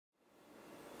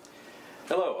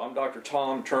Hello, I'm Dr.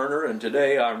 Tom Turner, and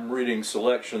today I'm reading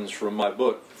selections from my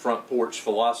book, Front Porch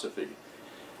Philosophy.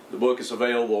 The book is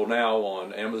available now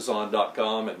on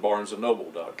Amazon.com and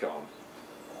BarnesandNoble.com.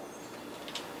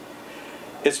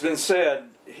 It's been said,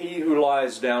 he who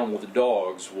lies down with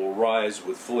dogs will rise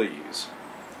with fleas.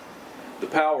 The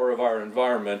power of our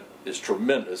environment is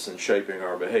tremendous in shaping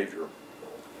our behavior.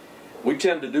 We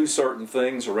tend to do certain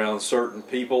things around certain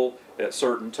people at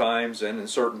certain times and in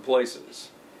certain places.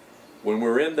 When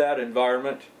we're in that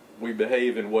environment, we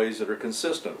behave in ways that are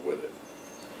consistent with it.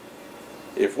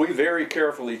 If we very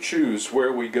carefully choose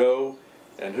where we go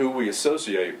and who we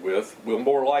associate with, we'll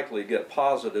more likely get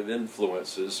positive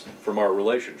influences from our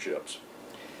relationships.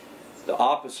 The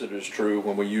opposite is true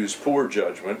when we use poor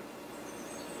judgment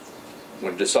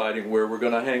when deciding where we're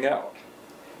going to hang out.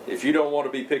 If you don't want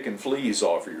to be picking fleas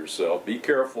off of yourself, be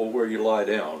careful where you lie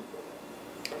down.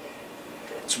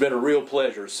 It's been a real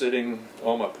pleasure sitting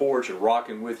on my porch and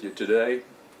rocking with you today.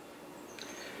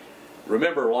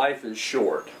 Remember, life is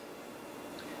short.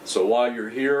 So while you're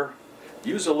here,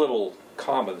 use a little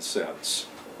common sense.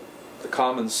 The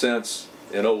common sense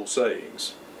in old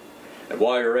sayings. And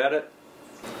while you're at it,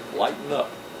 lighten up.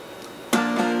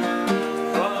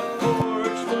 Front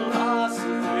porch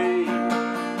philosophy,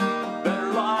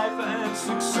 better life and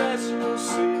success you'll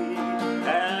see.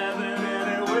 Have it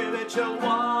any way that you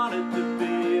want it to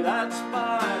be. That's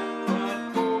my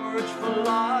front porch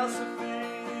philosophy.